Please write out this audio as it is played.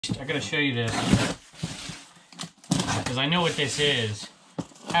I gotta show you this because I know what this is.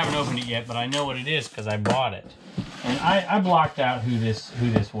 I haven't opened it yet, but I know what it is because I bought it. And I blocked out who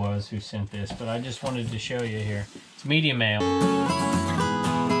this was, who sent this, but I just wanted to show you here. It's media mail.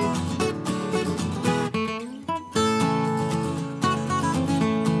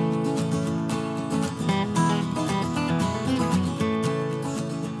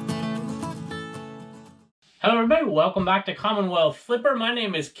 Hello everybody, welcome back to Commonwealth Flipper. My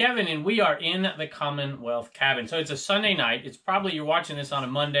name is Kevin and we are in the Commonwealth cabin. So it's a Sunday night. It's probably, you're watching this on a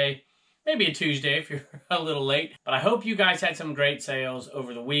Monday, maybe a Tuesday if you're a little late. But I hope you guys had some great sales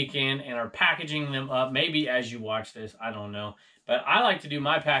over the weekend and are packaging them up. Maybe as you watch this, I don't know. But I like to do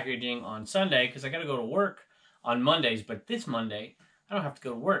my packaging on Sunday because I got to go to work on Mondays. But this Monday, I don't have to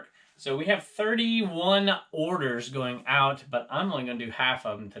go to work. So we have 31 orders going out, but I'm only going to do half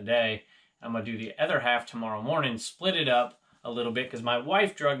of them today. I'm going to do the other half tomorrow morning, split it up a little bit because my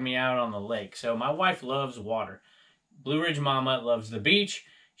wife drugged me out on the lake. So my wife loves water. Blue Ridge Mama loves the beach.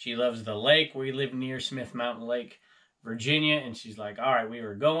 She loves the lake. We live near Smith Mountain Lake, Virginia. And she's like, all right, we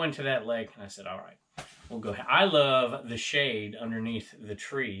were going to that lake. And I said, all right, we'll go. I love the shade underneath the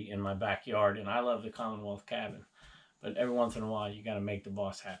tree in my backyard. And I love the Commonwealth cabin. But every once in a while, you got to make the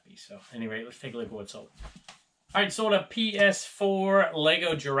boss happy. So anyway, let's take a look at what's sold. All right, sold a PS4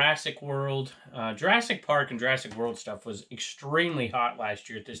 Lego Jurassic World. Jurassic Park and Jurassic World stuff was extremely hot last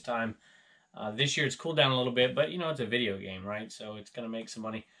year at this time. This year it's cooled down a little bit, but you know, it's a video game, right? So it's going to make some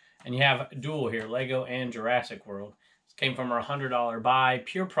money. And you have dual here, Lego and Jurassic World. This came from our $100 buy.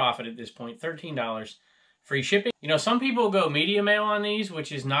 Pure profit at this point, $13. Free shipping. You know, some people go media mail on these,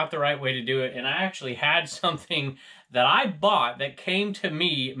 which is not the right way to do it. And I actually had something that I bought that came to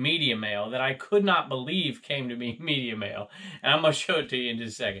me media mail that I could not believe came to me media mail. And I'm going to show it to you in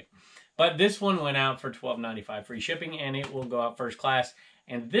just a second. But this one went out for $12.95 free shipping, and it will go out first class.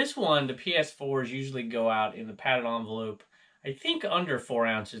 And this one, the PS4s usually go out in the padded envelope, I think under 4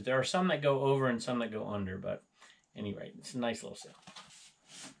 ounces. There are some that go over and some that go under, but anyway, it's a nice little sale.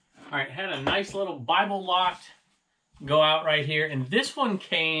 All right, had a nice little Bible lot go out right here. And this one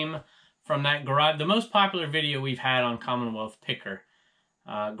came from that garage, the most popular video we've had on Commonwealth Picker.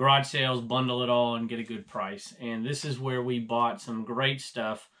 Garage sales, bundle it all and get a good price. And this is where we bought some great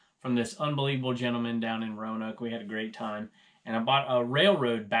stuff from this unbelievable gentleman down in Roanoke. We had a great time. And I bought a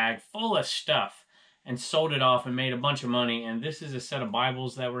railroad bag full of stuff and sold it off and made a bunch of money. And this is a set of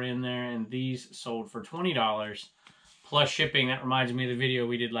Bibles that were in there, and these sold for $20. Plus shipping. That reminds me of the video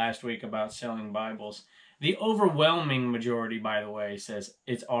we did last week about selling Bibles. The overwhelming majority, by the way, says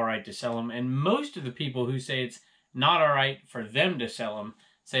it's all right to sell them. And most of the people who say it's not all right for them to sell them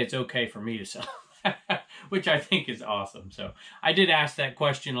say it's okay for me to sell them, which I think is awesome. So I did ask that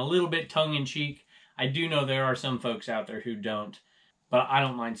question a little bit tongue-in-cheek. I do know there are some folks out there who don't, but I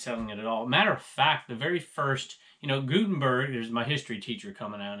don't mind selling it at all. Matter of fact, the very first, you know, Gutenberg, there's my history teacher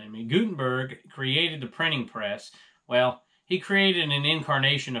coming out in me. Gutenberg created the printing press. Well, he created an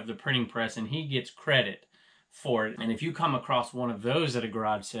incarnation of the printing press, and he gets credit for it. And if you come across one of those at a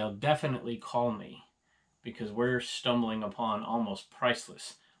garage sale, definitely call me, because we're stumbling upon almost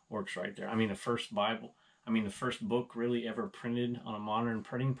priceless works right there. I mean, the first Bible, the first book really ever printed on a modern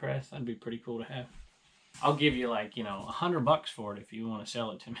printing press. That'd be pretty cool to have. I'll give you, like, you know, $100 for it if you want to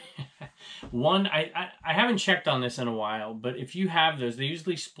sell it to me. One, I haven't checked on this in a while, but if you have those, they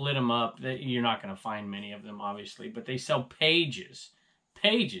usually split them up. You're not going to find many of them, obviously, but they sell pages,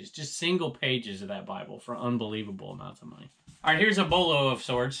 just single pages of that Bible for unbelievable amounts of money. All right, here's a bolo of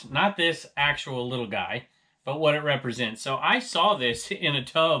sorts. Not this actual little guy, but what it represents. So I saw this in a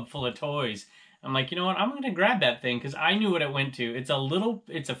tub full of toys. I'm like, you know what? I'm going to grab that thing because I knew what it went to.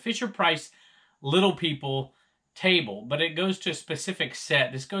 It's a Fisher-Price Little People table, but it goes to a specific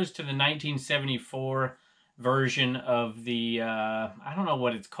set. This goes to the 1974 version of the, I don't know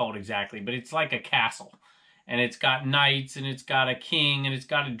what it's called exactly, but it's like a castle. And it's got knights, and it's got a king, and it's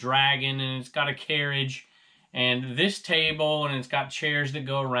got a dragon, and it's got a carriage, and this table, and it's got chairs that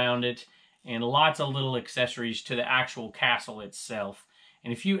go around it, and lots of little accessories to the actual castle itself.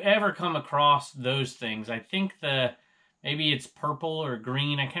 And if you ever come across those things, I think maybe it's purple or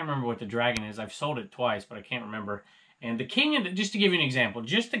green. I can't remember what the dragon is. I've sold it twice, but I can't remember. And the king, and just to give you an example,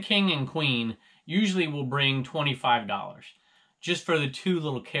 just the king and queen usually will bring $25 just for the two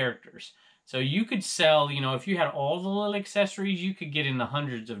little characters. So you could sell, you know, if you had all the little accessories, you could get in the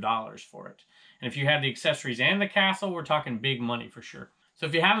hundreds of dollars for it. And if you had the accessories and the castle, we're talking big money for sure. So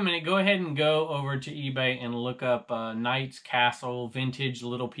if you have a minute, go ahead and go over to eBay and look up Knights Castle Vintage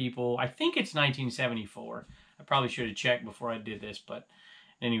Little People. I think it's 1974. I probably should have checked before I did this, but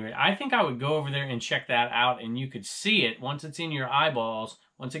anyway, I think I would go over there and check that out, and you could see it once it's in your eyeballs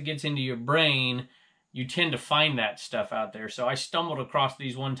once it gets into your brain, you tend to find that stuff out there. So I stumbled across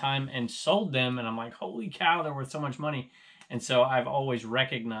these one time and sold them, and I'm like, holy cow, they're worth so much money. And so I've always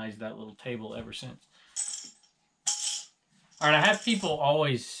recognized that little table ever since. All right, I have people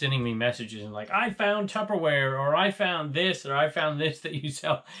always sending me messages and like, I found Tupperware, or I found this, or I found this that you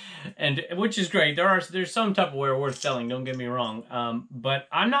sell, and which is great. There's some Tupperware worth selling, don't get me wrong. But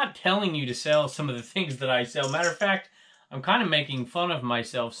I'm not telling you to sell some of the things that I sell. Matter of fact, I'm kind of making fun of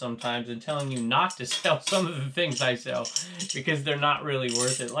myself sometimes and telling you not to sell some of the things I sell because they're not really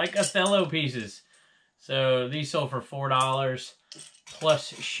worth it. Like Othello pieces. So these sold for $4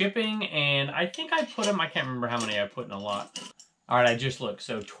 plus shipping, and I think I put them, I can't remember how many I put in a lot. All right, I just looked.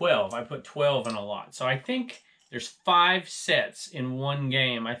 So 12. I put 12 in a lot. So I think there's 5 sets in one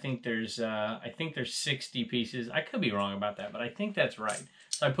game. I think there's 60 pieces. I could be wrong about that, but I think that's right.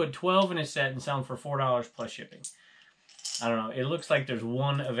 So I put 12 in a set and sell them for $4 plus shipping. I don't know. It looks like there's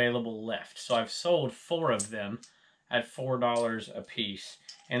one available left. So I've sold 4 of them at $4 a piece.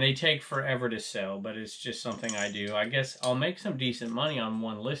 And they take forever to sell, but it's just something I do. I guess I'll make some decent money on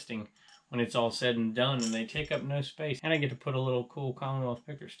one listing when it's all said and done, and they take up no space. And I get to put a little cool Commonwealth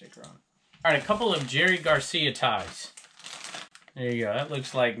Picker sticker on it. All right, a couple of Jerry Garcia ties. There you go. That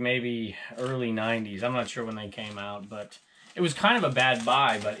looks like maybe early 90s. I'm not sure when they came out, but it was kind of a bad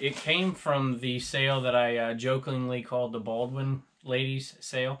buy, but it came from the sale that I jokingly called the Baldwin ladies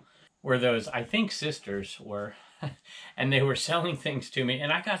sale, where those, I think, sisters were, and they were selling things to me,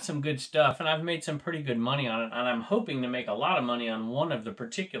 and I got some good stuff, and I've made some pretty good money on it, and I'm hoping to make a lot of money on one of the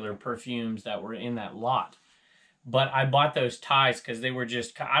particular perfumes that were in that lot. But I bought those ties because they were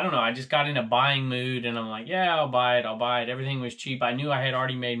just, I don't know, I just got in a buying mood, and I'm like, yeah, I'll buy it, I'll buy it. Everything was cheap. I knew I had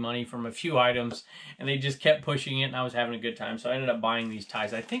already made money from a few items, and they just kept pushing it, and I was having a good time, so I ended up buying these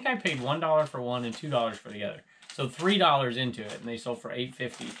ties. I think I paid $1 for one and $2 for the other. So $3 into it, and they sold for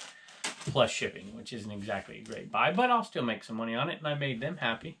 $8.50 plus shipping, which isn't exactly a great buy, but I'll still make some money on it, and I made them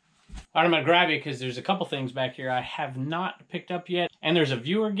happy. All right, I'm going to grab it because there's a couple things back here I have not picked up yet. And there's a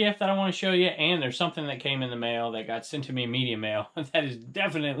viewer gift that I want to show you. And there's something that came in the mail that got sent to me media mail. That is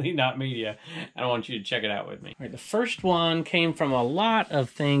definitely not media. I want you to check it out with me. All right, the first one came from a lot of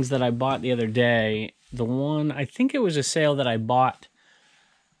things that I bought the other day. The one, I think it was a sale that I bought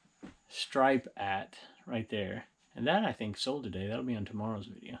Stripe at right there. And that I think sold today. That'll be on tomorrow's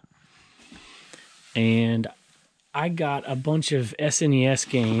video. And I got a bunch of SNES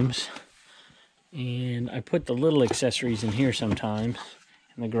games, and I put the little accessories in here sometimes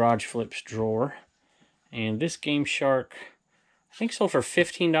in the Garage Flips drawer. And this Game Shark, I think sold for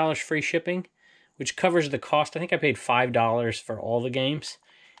 $15 free shipping, which covers the cost. I think I paid $5 for all the games,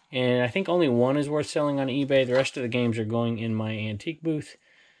 and I think only one is worth selling on eBay. The rest of the games are going in my antique booth.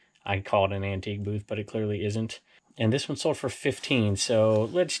 I call it an antique booth, but it clearly isn't. And this one sold for $15, so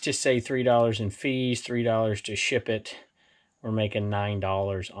let's just say $3 in fees, $3 to ship it. We're making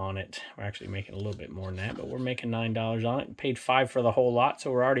 $9 on it. We're actually making a little bit more than that, but we're making $9 on it. Paid $5 for the whole lot,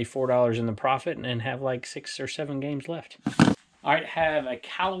 so we're already $4 in the profit and have like 6 or 7 games left. All right, have a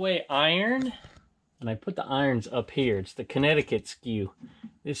Callaway iron, and I put the irons up here. It's the Connecticut skew.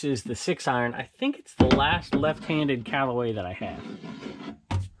 This is the 6 iron. I think it's the last left-handed Callaway that I have.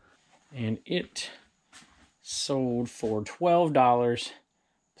 And it sold for $12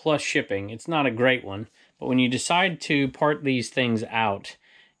 plus shipping. It's not a great one, but when you decide to part these things out,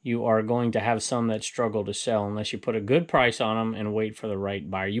 you are going to have some that struggle to sell unless you put a good price on them and wait for the right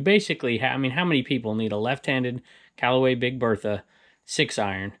buyer. You basically, I mean, how many people need a left-handed Callaway Big Bertha 6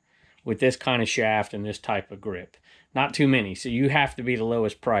 iron with this kind of shaft and this type of grip? Not too many, so you have to be the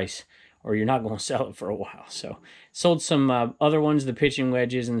lowest price or you're not going to sell it for a while. So sold some other ones, the pitching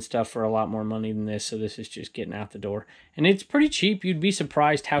wedges and stuff, for a lot more money than this. So this is just getting out the door. And it's pretty cheap. You'd be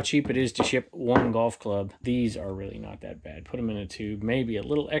surprised how cheap it is to ship one golf club. These are really not that bad. Put them in a tube, maybe a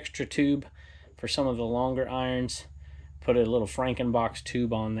little extra tube for some of the longer irons. Put a little Frankenbox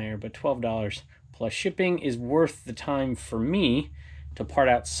tube on there, but $12 plus shipping is worth the time for me to part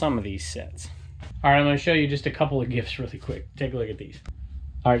out some of these sets. All right, I'm going to show you just a couple of gifts really quick. Take a look at these.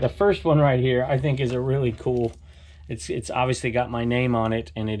 All right, the first one right here I think is a really cool, it's obviously got my name on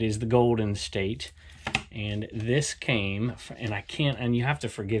it, and it is the Golden State. And this came, and you have to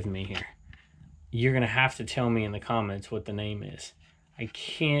forgive me here. You're going to have to tell me in the comments what the name is.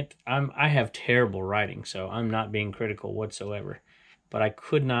 I have terrible writing, so I'm not being critical whatsoever. But I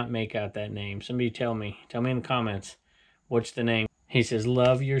could not make out that name. Somebody tell me in the comments, what's the name? He says,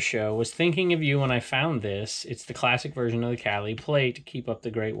 love your show. Was thinking of you when I found this. It's the classic version of the Cali plate. Keep up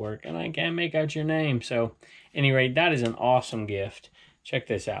the great work. And I can't make out your name. So, anyway, that is an awesome gift. Check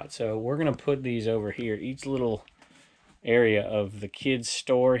this out. So, we're going to put these over here. Each little area of the kids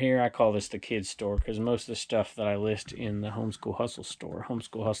store here. I call this the kids store because most of the stuff that I list in the Homeschool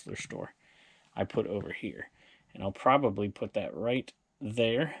Hustler store, I put over here. And I'll probably put that right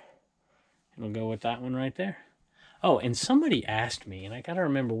there. And we'll go with that one right there. Oh, and somebody asked me, and I got to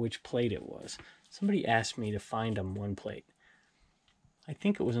remember which plate it was. Somebody asked me to find them one plate. I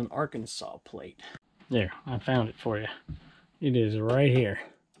think it was an Arkansas plate. There, I found it for you. It is right here.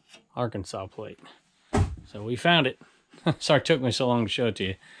 Arkansas plate. So we found it. Sorry it took me so long to show it to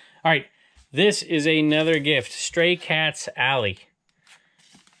you. All right, this is another gift. Stray Cats Alley.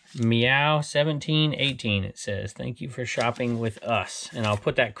 Meow 1718, it says. Thank you for shopping with us. And I'll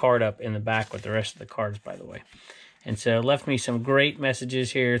put that card up in the back with the rest of the cards, by the way. And so left me some great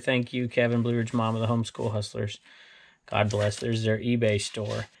messages here. Thank you, Kevin, Blue Ridge Mom of the Homeschool Hustlers. God bless. There's their eBay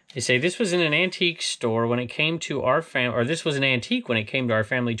store. They say this was in an antique store when it came to our family, or this was an antique when it came to our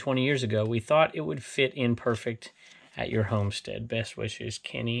family 20 years ago. We thought it would fit in perfect at your homestead. Best wishes,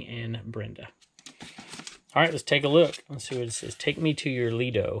 Kenny and Brenda. All right, let's take a look. Let's see what it says. Take me to your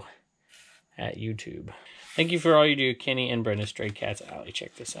Lido at YouTube. Thank you for all you do, Kenny and Brenda. Stray Cats Alley.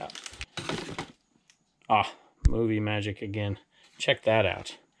 Check this out. Ah, movie magic again. Check that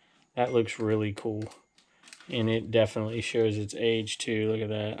out. That looks really cool. And it definitely shows its age too. Look at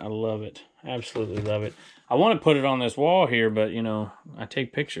that. I love it. Absolutely love it. I want to put it on this wall here, but you know, I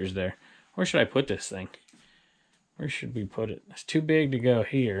take pictures there. Where should I put this thing? Where should we put it? It's too big to go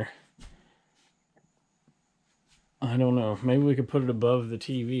here. I don't know. Maybe we could put it above the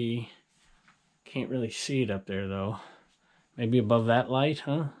TV. Can't really see it up there though. Maybe above that light,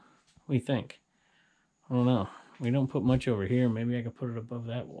 huh? What do you think? I don't know. We don't put much over here. Maybe I could put it above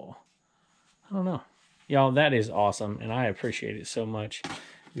that wall. I don't know. Y'all, that is awesome, and I appreciate it so much.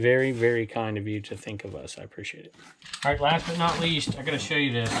 Very, very kind of you to think of us. I appreciate it. All right, last but not least, I got to show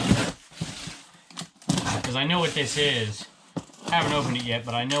you this. Because I know what this is. I haven't opened it yet,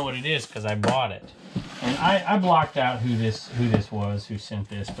 but I know what it is because I bought it. And I blocked out who this was, who sent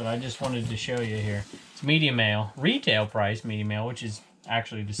this, but I just wanted to show you here. It's medium mail, retail price medium mail, which is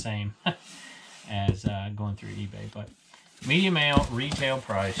actually the same as going through eBay, but medium mail, retail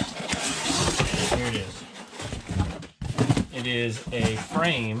price. Here it is. It is a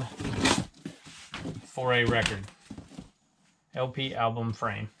frame for a record. LP album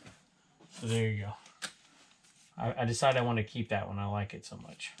frame. So there you go. I decided I want to keep that one. I like it so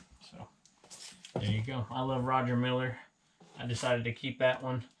much. So there you go. I love Roger Miller. I decided to keep that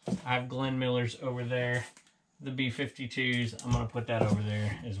one. I have Glenn Miller's over there. The B-52s, I'm going to put that over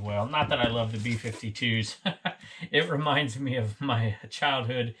there as well. Not that I love the B-52s. It reminds me of my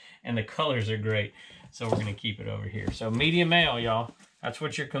childhood, and the colors are great. So we're going to keep it over here. So medium mail, y'all. That's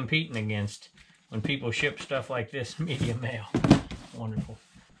what you're competing against when people ship stuff like this, medium mail. Wonderful.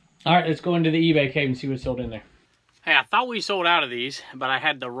 All right, let's go into the eBay cave and see what's sold in there. Hey, I thought we sold out of these, but I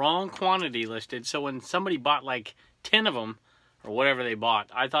had the wrong quantity listed. So when somebody bought like 10 of them, or whatever they bought,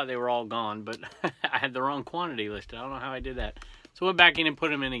 I thought they were all gone, but I had the wrong quantity listed. I don't know how I did that. So I went back in and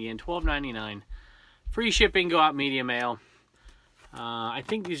put them in again. $12.99. Free shipping, go out medium mail. I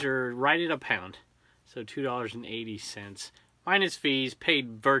think these are right at a pound. So $2.80. Minus fees,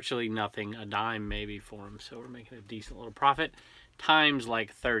 paid virtually nothing. A dime maybe for them. So we're making a decent little profit. Times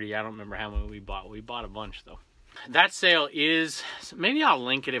like 30. I don't remember how many we bought. We bought a bunch though. That sale is, maybe I'll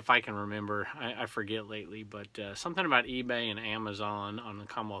link it if I can remember. I forget lately, but something about eBay and Amazon on the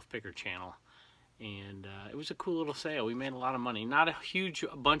Commonwealth Picker channel. And it was a cool little sale. We made a lot of money. Not a huge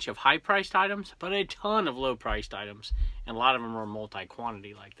bunch of high-priced items, but a ton of low-priced items. And a lot of them are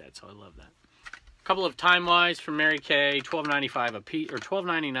multi-quantity like that, so I love that. A couple of Time-Wise from Mary Kay, $12.95 a piece, or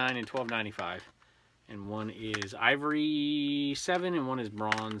 $12.99 and $12.95. And one is Ivory 7 and one is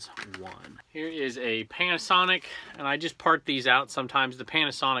Bronze 1. Here is a Panasonic, and I just part these out. Sometimes the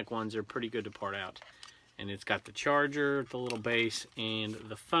Panasonic ones are pretty good to part out. And it's got the charger, the little base, and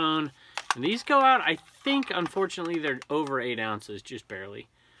the phone. And these go out, I think, unfortunately, they're over 8 ounces, just barely.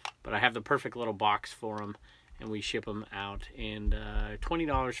 But I have the perfect little box for them, and we ship them out. And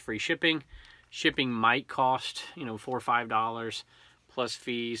 $20 free shipping. Shipping might cost, you know, $4 or $5. Plus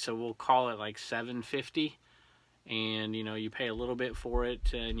fees, so we'll call it like $7.50, and you know, you pay a little bit for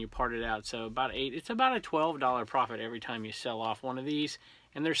it and you part it out, so about it's about a $12 profit every time you sell off one of these,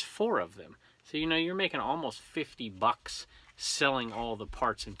 and there's 4 of them, so you know, you're making almost 50 bucks selling all the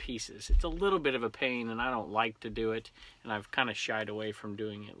parts and pieces. It's a little bit of a pain, and I don't like to do it, and I've kind of shied away from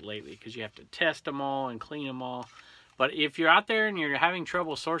doing it lately because you have to test them all and clean them all. But if you're out there and you're having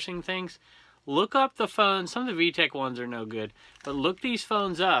trouble sourcing things, look up the phones. Some of the VTech ones are no good, but look these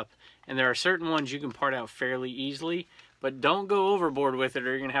phones up, and there are certain ones you can part out fairly easily, But don't go overboard with it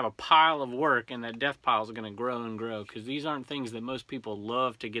or you're going to have a pile of work, and that death pile is going to grow and grow, because these aren't things that most people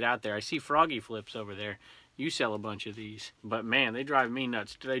love to get out there. I see froggy flips over there. You sell a bunch of these. But man, they drive me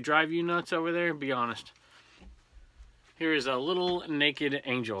nuts. Do they drive you nuts over there? Be honest. Here is a little naked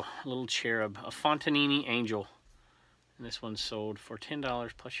angel, a little cherub, a Fontanini angel. And this one's sold for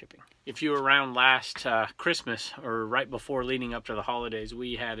 $10 plus shipping. If you were around last Christmas or right before leading up to the holidays,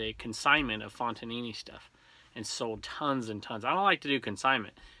 we had a consignment of Fontanini stuff and sold tons and tons. I don't like to do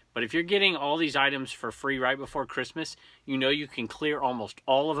consignment, but if you're getting all these items for free right before Christmas, you know you can clear almost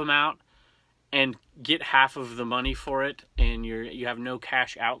all of them out and get half of the money for it, and you have no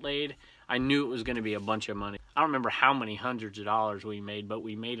cash outlaid. I knew it was going to be a bunch of money. I don't remember how many hundreds of dollars we made, but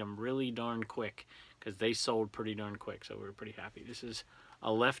we made them really darn quick because they sold pretty darn quick, so we were pretty happy. This is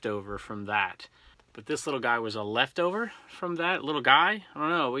a leftover from that. But this little guy was a leftover from that little guy. I don't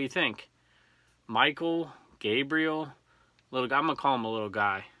know, what do you think? Michael, Gabriel, little guy. I'm gonna call him a little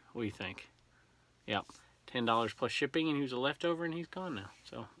guy. What do you think? Yep, $10 plus shipping, and he was a leftover, and he's gone now.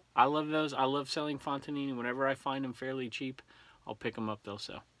 So I love those. I love selling Fontanini. Whenever I find them fairly cheap, I'll pick them up. They'll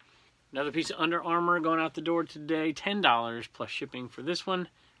sell. Another piece of Under Armour going out the door today. $10 plus shipping for this one.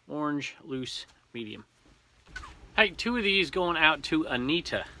 Orange, loose, medium. Hey, 2 of these going out to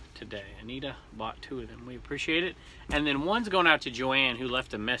Anita today. Anita bought 2 of them. We appreciate it. And then one's going out to Joanne, who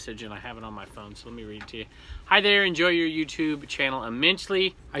left a message, and I have it on my phone, so let me read it to you. Hi there, enjoy your YouTube channel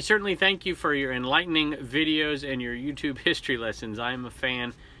immensely. I certainly thank you for your enlightening videos and your YouTube history lessons. I am a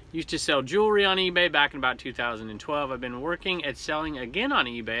fan. Used to sell jewelry on eBay back in about 2012. I've been working at selling again on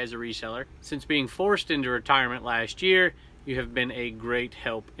eBay as a reseller. Since being forced into retirement last year, you have been a great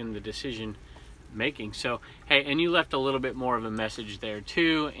help in the decision making. So, hey, and you left a little bit more of a message there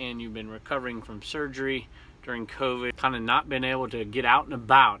too, and you've been recovering from surgery during COVID, kind of not been able to get out and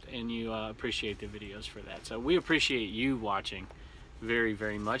about, and you appreciate the videos for that. So we appreciate you watching very,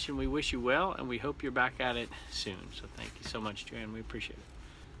 very much, and we wish you well, and we hope you're back at it soon. So thank you so much, Joanne. We appreciate it.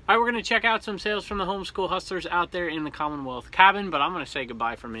 All right, we're going to check out some sales from the homeschool hustlers out there in the Commonwealth cabin, but I'm going to say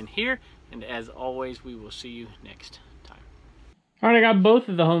goodbye from in here, and as always, we will see you next time. All right, I got both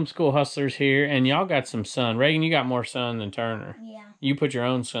of the homeschool hustlers here, and y'all got some sun. Reagan, you got more sun than Turner. Yeah. You put your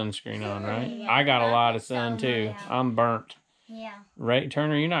own sunscreen on, right? Yeah. I got a lot of sun too. I'm burnt. Yeah. Right,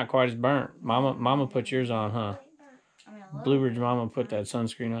 Turner, you're not quite as burnt. Mama put yours on, huh? Blue Ridge Mama put that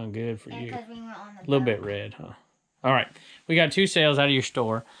sunscreen on good for you. A little bit red, huh? All right, we got 2 sales out of your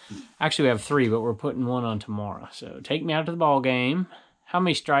store. Actually, we have 3, but we're putting 1 on tomorrow. So take me out to the ball game. How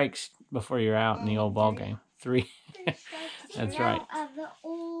many strikes before you're out in the old ball game? 3. That's right. Of the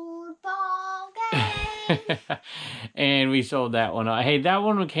old ball game. And we sold that one. Hey, that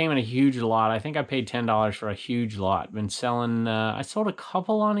one came in a huge lot. I think I paid $10 for a huge lot. Been selling, I sold a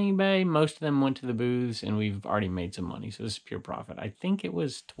couple on eBay. Most of them went to the booths, and we've already made some money. So this is pure profit. I think it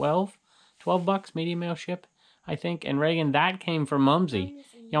was 12 bucks medium mail ship, I think. And Reagan, that came from Mumsy.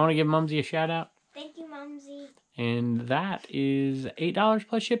 Y'all want to give Mumsy a shout out? Thank you, Mumsy. And that is $8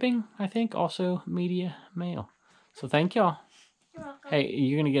 plus shipping, I think. Also media mail. So thank y'all. You're welcome. Hey,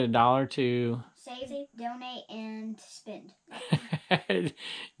 you're going to get $1 to... Save, donate, and spend.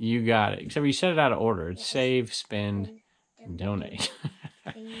 You got it. Except you set it out of order. It's save, spend, and donate.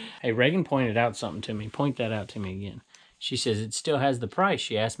 Hey, Reagan pointed out something to me. Point that out to me again. She says it still has the price.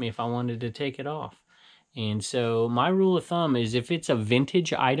 She asked me if I wanted to take it off. And so my rule of thumb is if it's a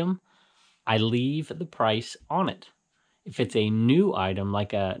vintage item, I leave the price on it. If it's a new item,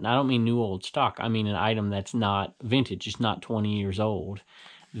 like I don't mean new old stock, I mean an item that's not vintage, it's not 20 years old,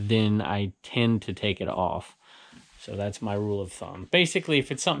 then I tend to take it off. So that's my rule of thumb. Basically,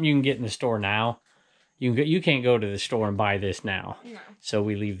 if it's something you can get in the store now, you can't go to the store and buy this now. No. So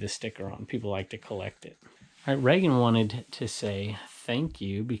we leave the sticker on. People like to collect it. All right, Reagan wanted to say thank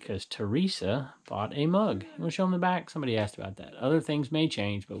you because Teresa bought a mug. You want to show them the back? Somebody asked about that. Other things may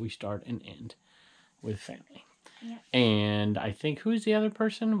change, but we start and end with family. Yep. And I think, who's the other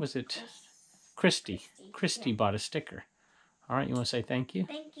person? Was it Christy? Christy bought a sticker. All right, you want to say thank you?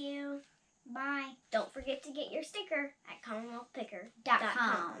 Thank you. Bye. Don't forget to get your sticker at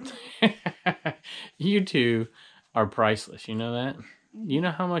CommonwealthPicker.com. You two are priceless. You know that? You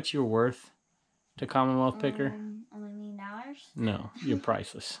know how much you're worth to Commonwealth Picker? Only $1 million? No, you're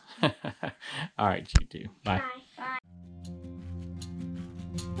priceless. All right, you two. Bye. Bye. Bye.